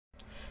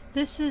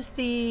This is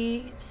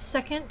the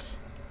second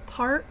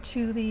part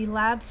to the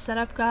lab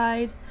setup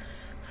guide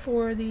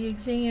for the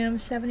exam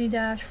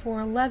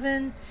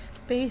 70-411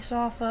 based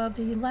off of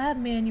the lab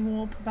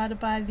manual provided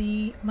by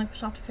the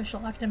Microsoft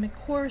Official Academic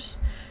Course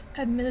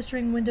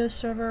Administering Windows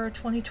Server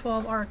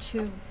 2012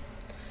 R2.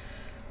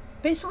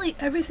 Basically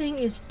everything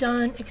is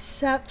done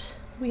except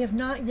we have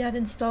not yet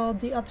installed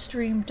the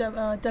upstream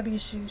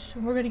WSUS,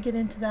 and we're going to get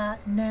into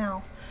that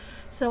now.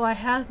 So I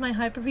have my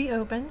Hyper-V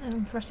open,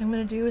 and the first thing I'm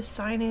going to do is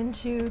sign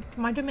into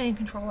my domain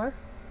controller.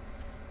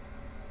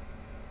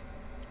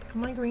 Click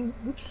on my green,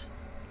 click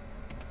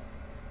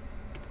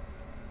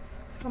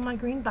on my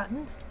green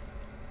button.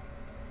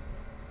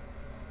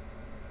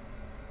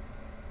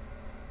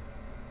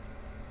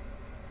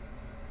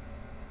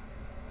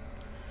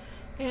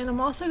 And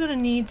I'm also going to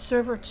need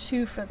server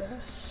 2 for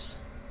this.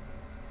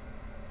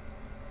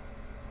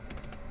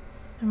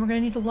 And we're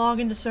going to need to log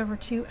into server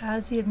 2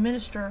 as the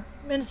administrator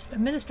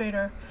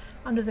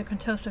under the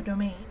Contoso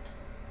domain.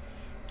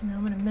 And now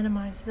I'm going to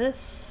minimize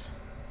this,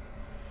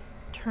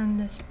 turn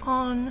this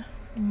on,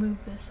 move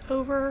this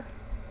over,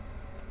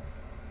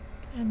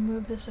 and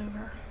move this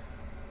over.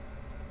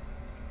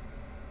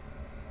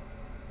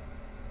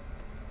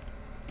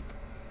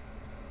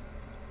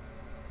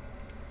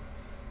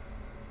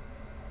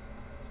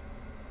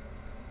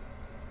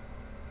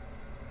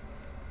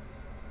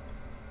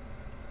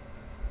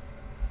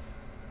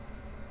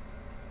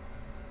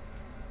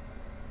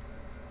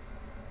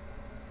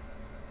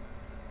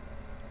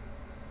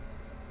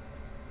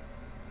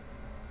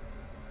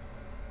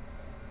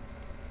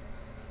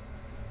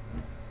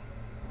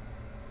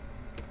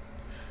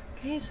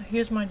 Okay, so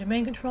here's my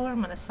domain controller.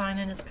 I'm going to sign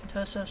in as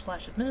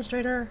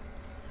Contoso/administrator.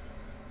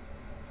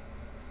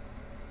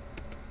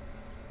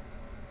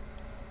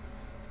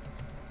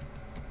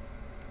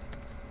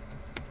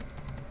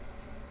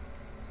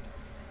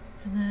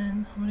 And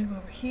then I'm going to go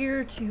over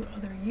here to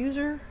other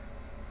user.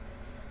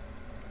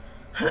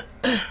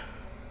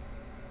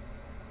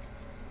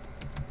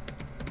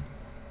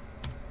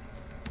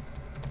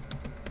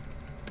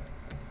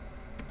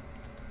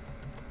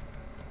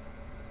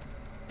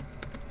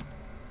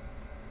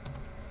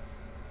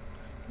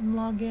 And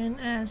log in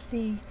as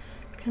the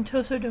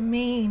Contoso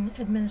domain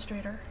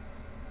administrator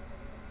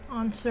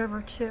on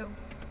server 2.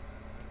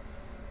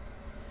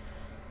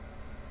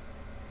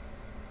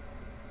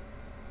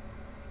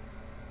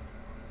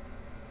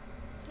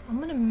 So I'm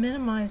going to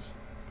minimize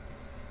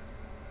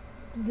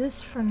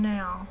this for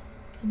now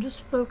and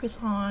just focus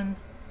on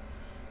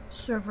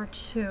server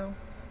 2.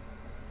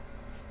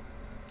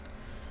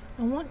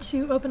 I want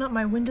to open up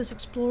my Windows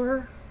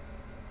Explorer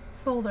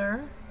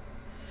folder,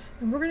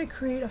 and we're going to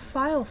create a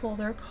file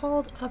folder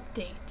called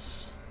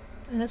updates,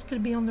 and that's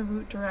going to be on the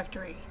root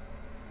directory.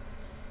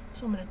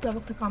 So I'm going to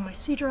double click on my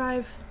C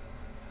drive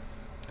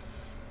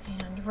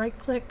and right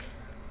click,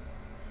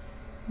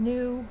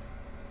 new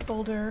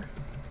folder,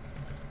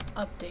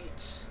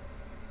 updates.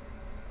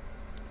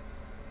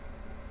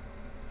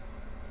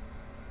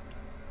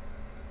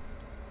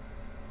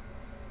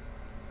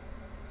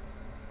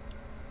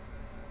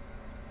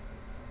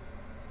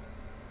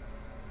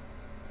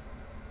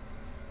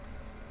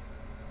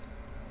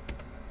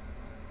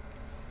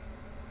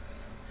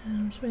 And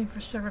I'm just waiting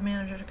for Server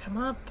Manager to come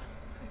up.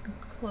 I can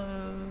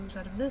close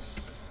out of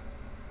this.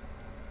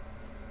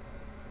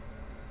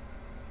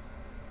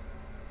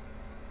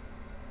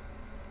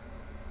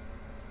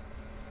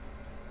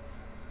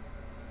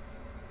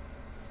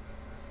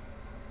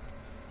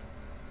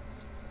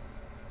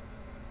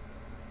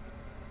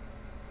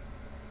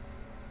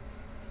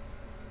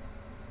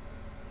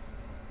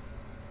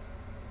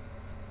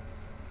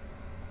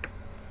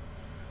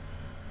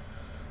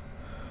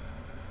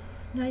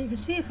 Now you can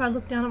see if I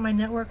look down at my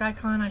network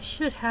icon, I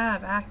should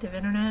have active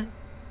internet.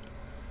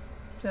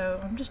 So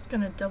I'm just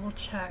going to double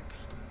check.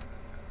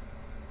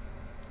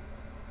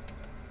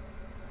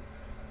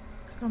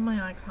 Click on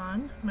my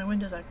icon, my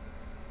Windows icon.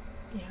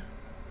 Yeah.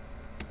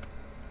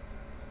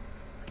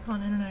 Click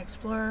on Internet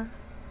Explorer.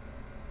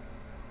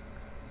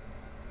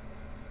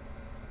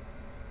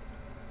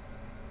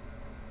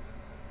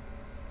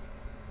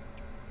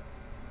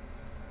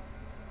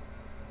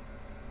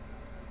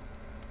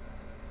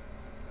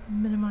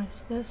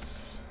 Minimize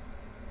this.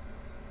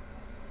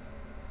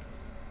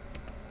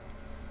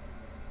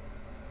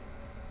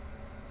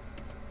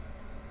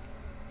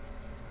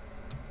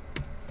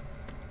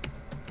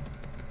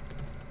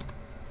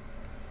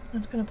 I'm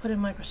just going to put in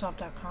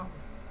Microsoft.com.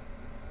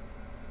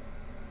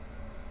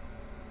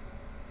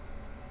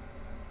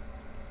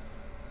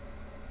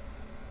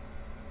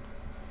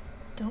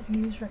 Don't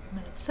use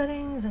recommended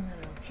settings, and then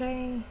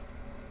OK.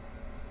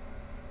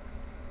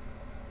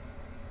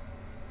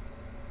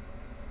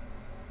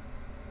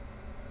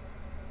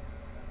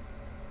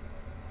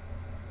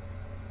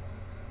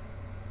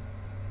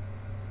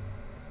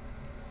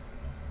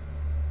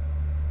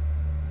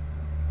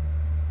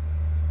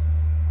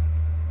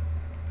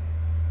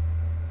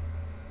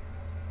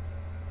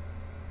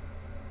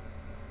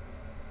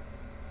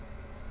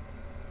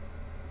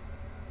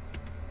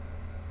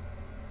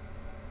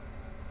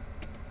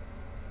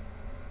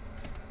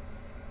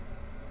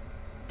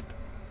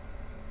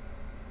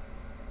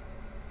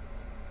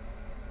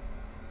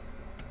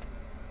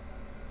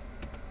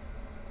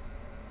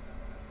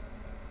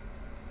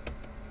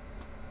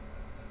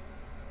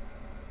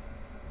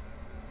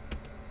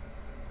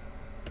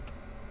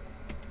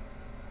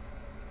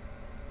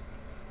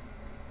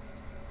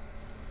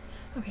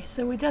 Okay,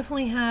 so we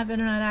definitely have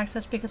internet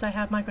access because I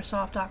have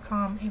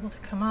Microsoft.com able to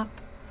come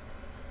up,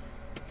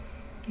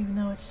 even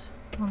though it's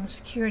on the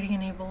security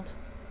enabled.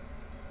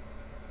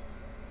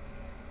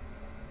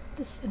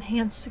 This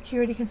enhanced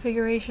security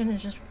configuration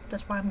is just,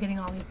 that's why I'm getting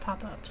all these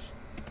pop-ups.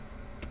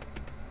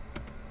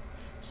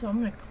 So I'm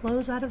going to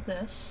close out of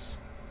this.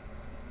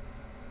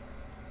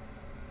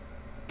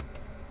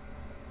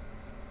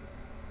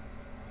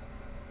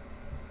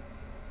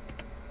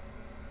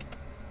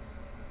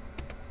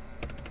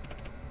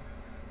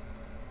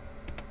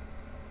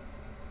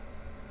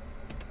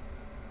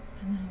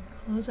 And then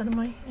close out of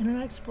my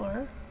Internet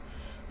Explorer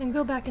and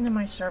go back into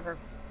my server.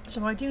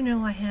 So I do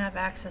know I have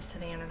access to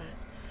the internet.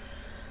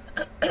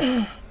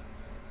 Okay,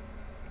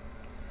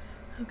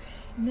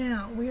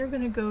 now we are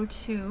going to go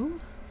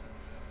to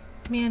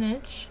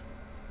Manage,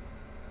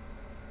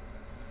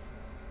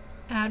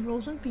 Add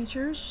Roles and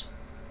Features,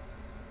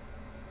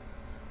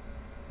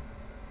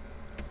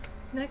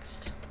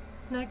 Next,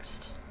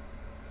 Next,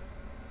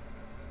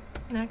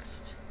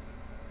 Next,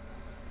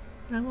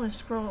 and I'm going to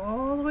scroll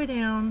all the way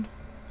down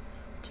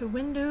to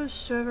Windows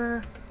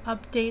Server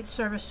Update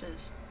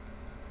Services,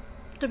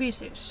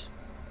 WSUS.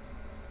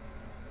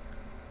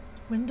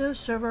 Windows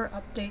Server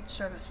Update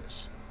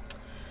Services.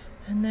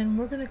 And then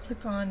we're going to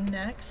click on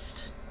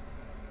Next.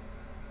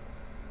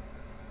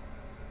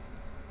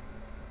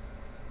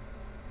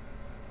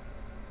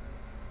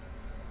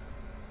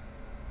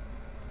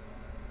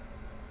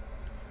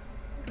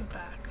 Go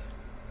back.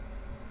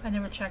 I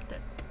never checked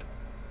it,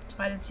 so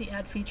I didn't see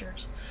Add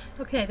Features.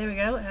 Okay, there we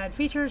go. Add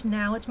Features.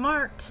 Now it's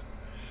marked.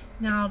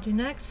 Now I'll do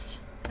Next,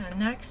 and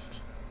Next,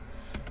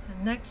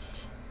 and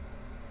Next.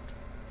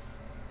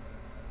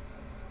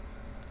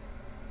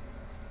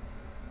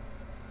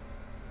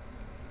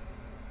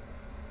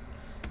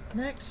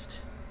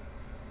 Next.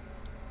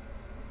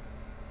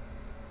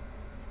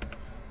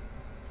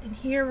 And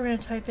here we're going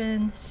to type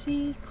in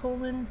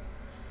C:/updates.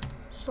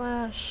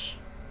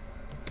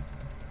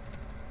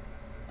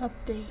 I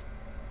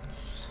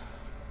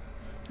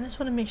just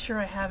want to make sure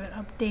I have it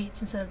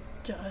updates instead of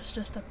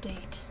just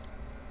update.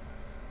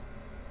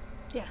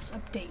 Yes,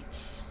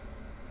 updates.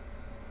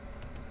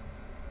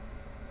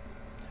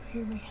 So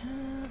here we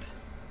have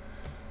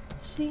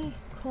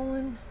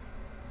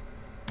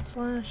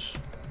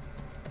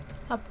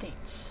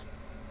C:/updates.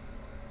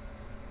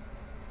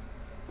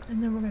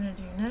 And then we're going to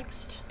do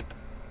Next,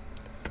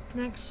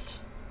 Next,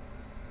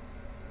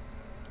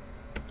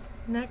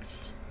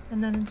 Next,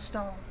 and then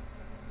Install.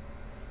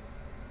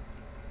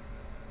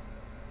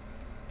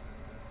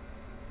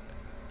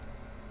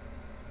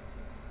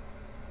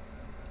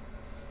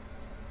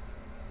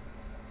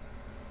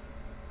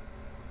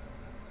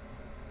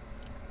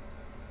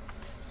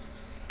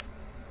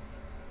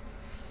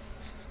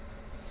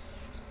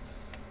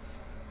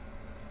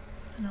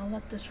 And I'll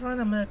let this run.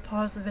 I'm going to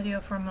pause the video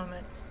for a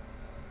moment.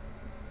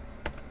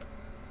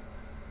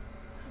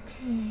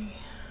 Okay.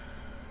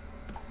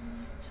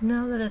 So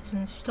now that it's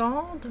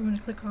installed, I'm going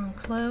to click on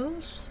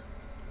Close.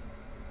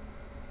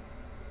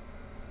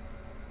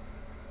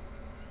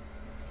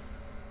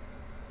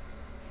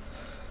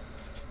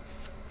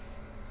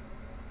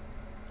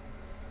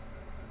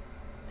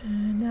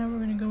 And now we're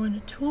going to go into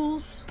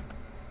Tools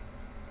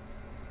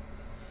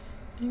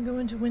and go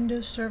into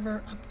Windows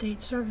Server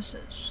Update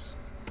Services.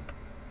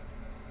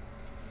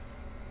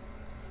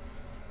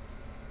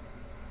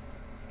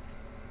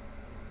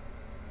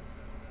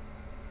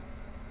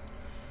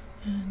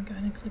 And go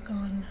ahead and click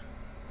on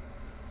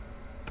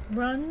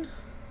Run.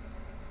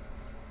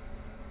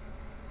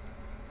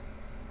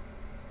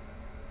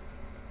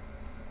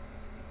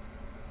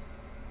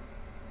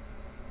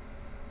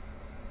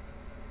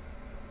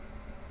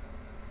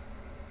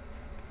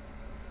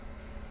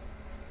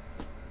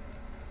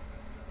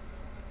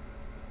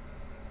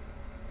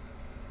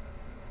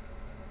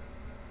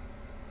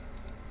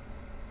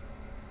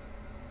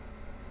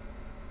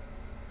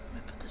 I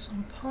put this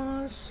on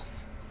pause.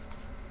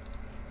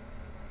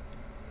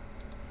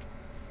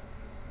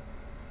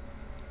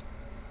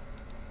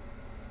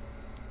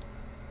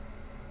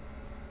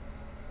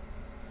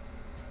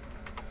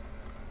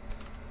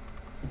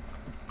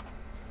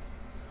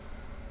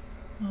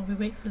 While we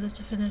wait for this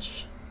to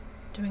finish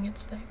doing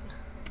its thing.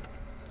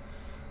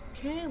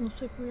 Okay,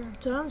 looks like we are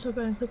done, so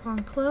go ahead and click on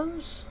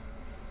Close.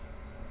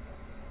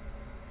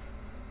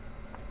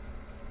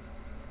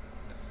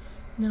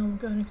 Now we'll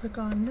go ahead and click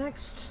on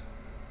Next.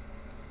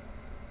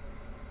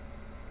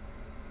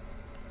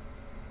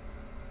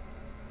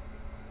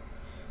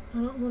 I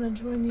don't want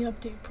to join the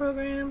update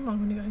program. I'm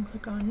going to go ahead and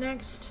click on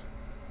Next.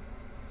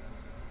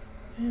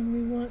 And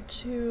we want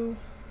to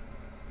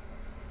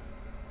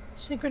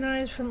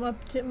synchronize from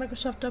update.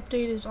 Microsoft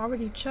Update is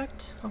already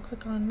checked. I'll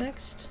click on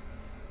Next.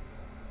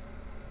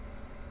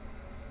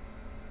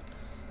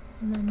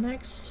 And then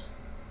Next.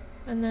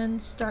 And then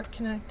Start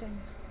Connecting.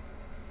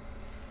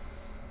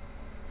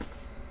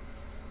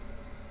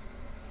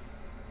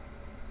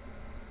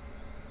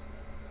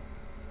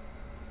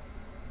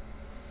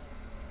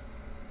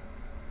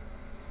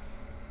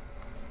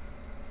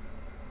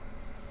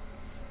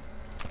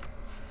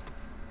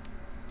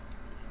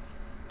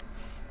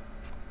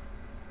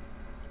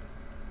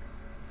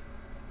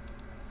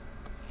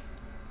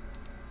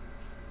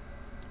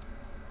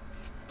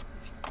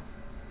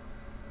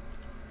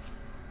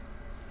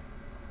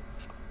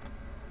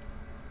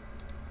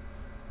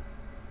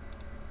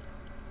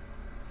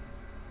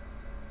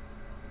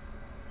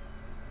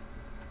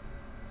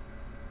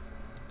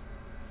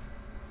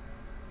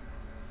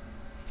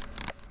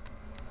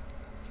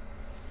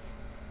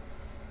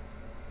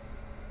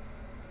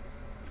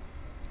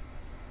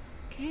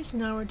 Okay, so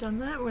now we're done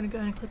that. We're going to go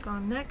ahead and click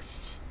on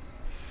next.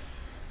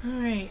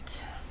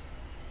 Alright.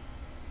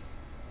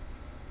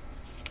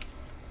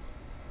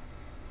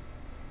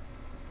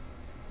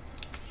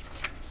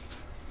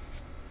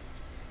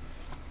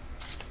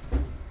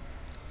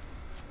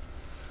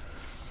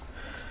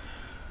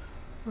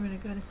 We're going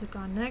to go ahead and click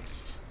on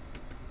next.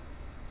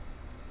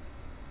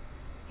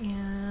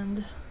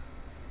 And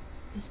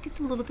this gets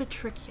a little bit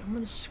tricky. I'm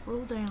going to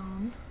scroll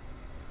down.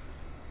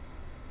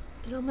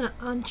 And I'm going to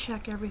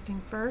uncheck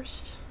everything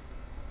first.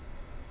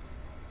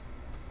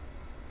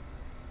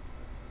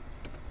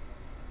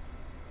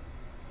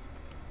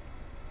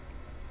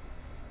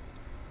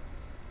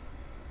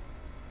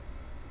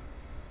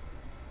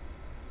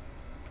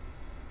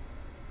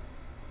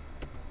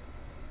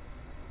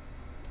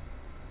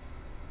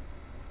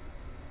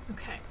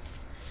 Okay,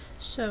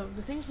 so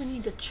the things we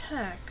need to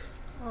check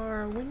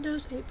are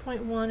Windows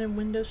 8.1 and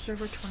Windows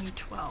Server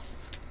 2012.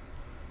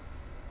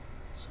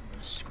 So I'm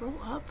going to scroll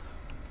up.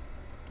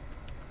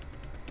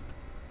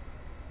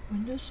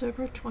 Windows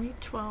Server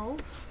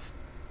 2012,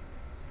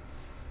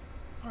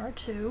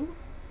 R2,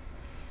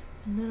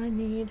 and then I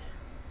need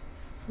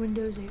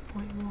Windows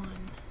 8.1.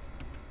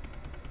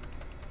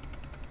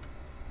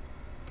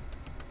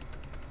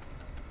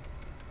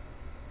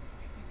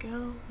 Here we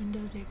go,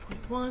 Windows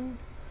 8.1,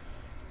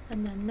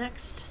 and then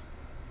next.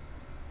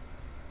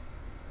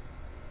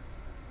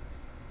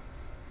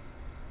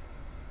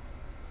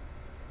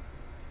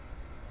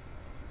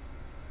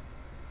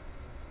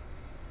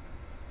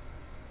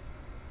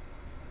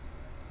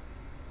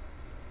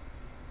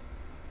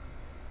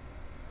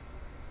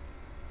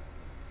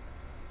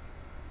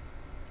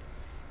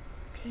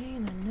 Okay,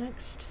 and then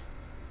next.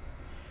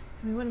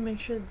 And we want to make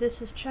sure that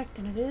this is checked,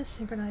 and it is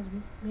synchronized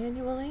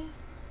manually.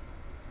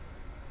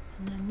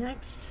 And then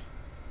next.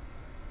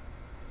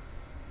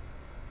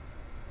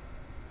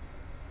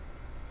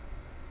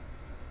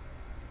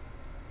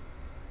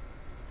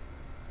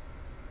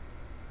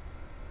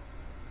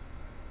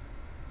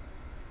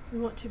 We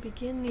want to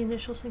begin the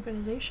initial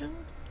synchronization.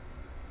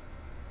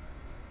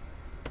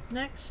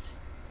 Next.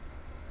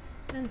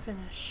 And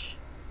finish.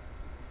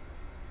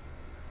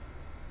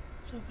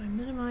 So if I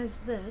minimize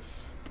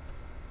this,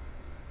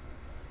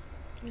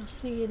 you'll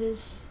see it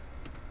is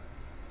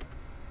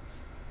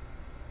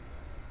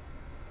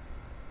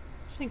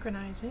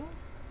synchronizing.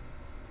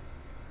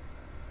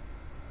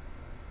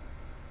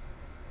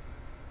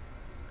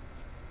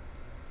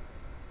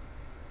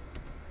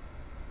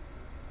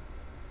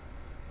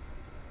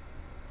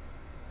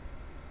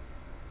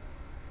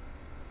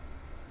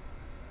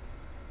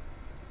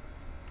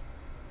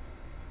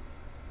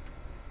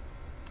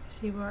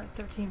 See, we're at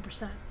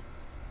 13%.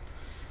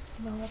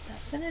 I'll let that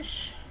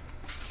finish.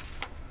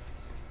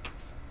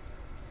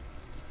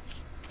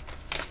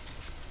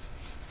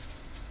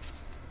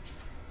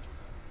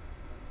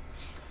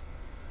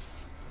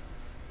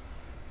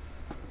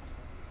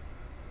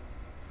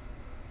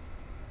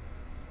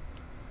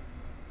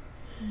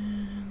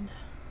 And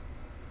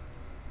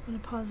I'm going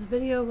to pause the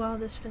video while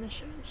this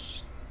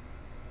finishes.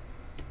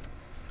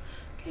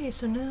 Okay,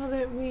 so now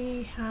that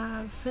we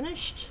have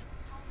finished,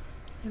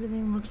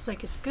 everything looks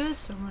like it's good,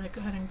 so I'm going to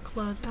go ahead and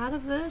close out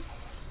of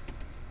this.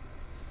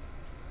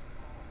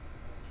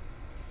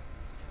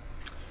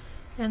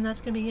 And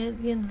that's going to be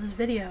the end of this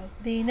video.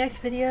 The next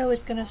video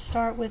is going to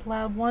start with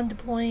Lab 1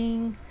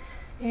 deploying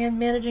and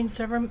managing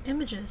server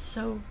images,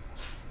 so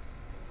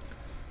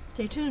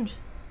stay tuned.